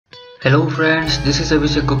Hello friends, this is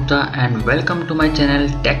Abhishek Gupta and welcome to my channel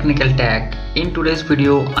Technical Tech. In today's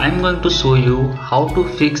video, I'm going to show you how to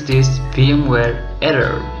fix this VMware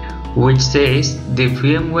error which says the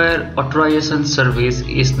VMware Authorization Service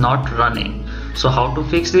is not running. So how to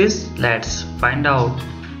fix this? Let's find out.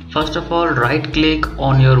 First of all, right click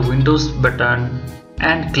on your Windows button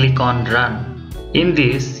and click on Run. In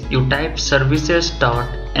this, you type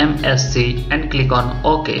services.msc and click on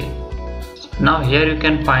OK. Now here you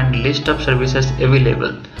can find list of services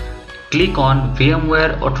available. Click on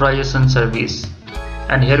VMware Authorization Service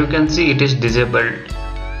and here you can see it is disabled.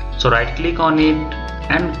 So right click on it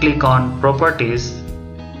and click on Properties,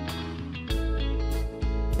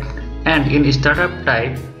 and in Startup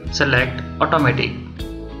type select Automatic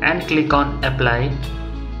and click on Apply.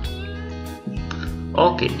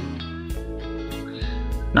 OK.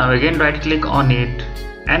 Now again right click on it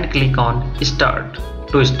and click on Start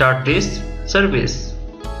to start this service,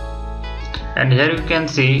 and here you can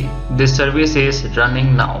see this service is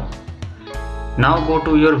running now. Now go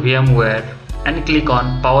to your VMware and click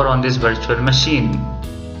on Power on this virtual machine,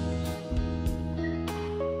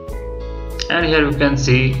 and here you can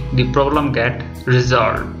see the problem get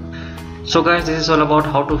resolved. So guys, this is all about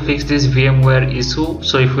how to fix this VMware issue.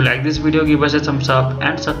 So if you like this video, give us a thumbs up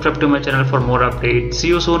and subscribe to my channel for more updates. See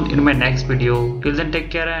you soon in my next video. Till then,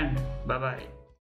 take care and bye bye.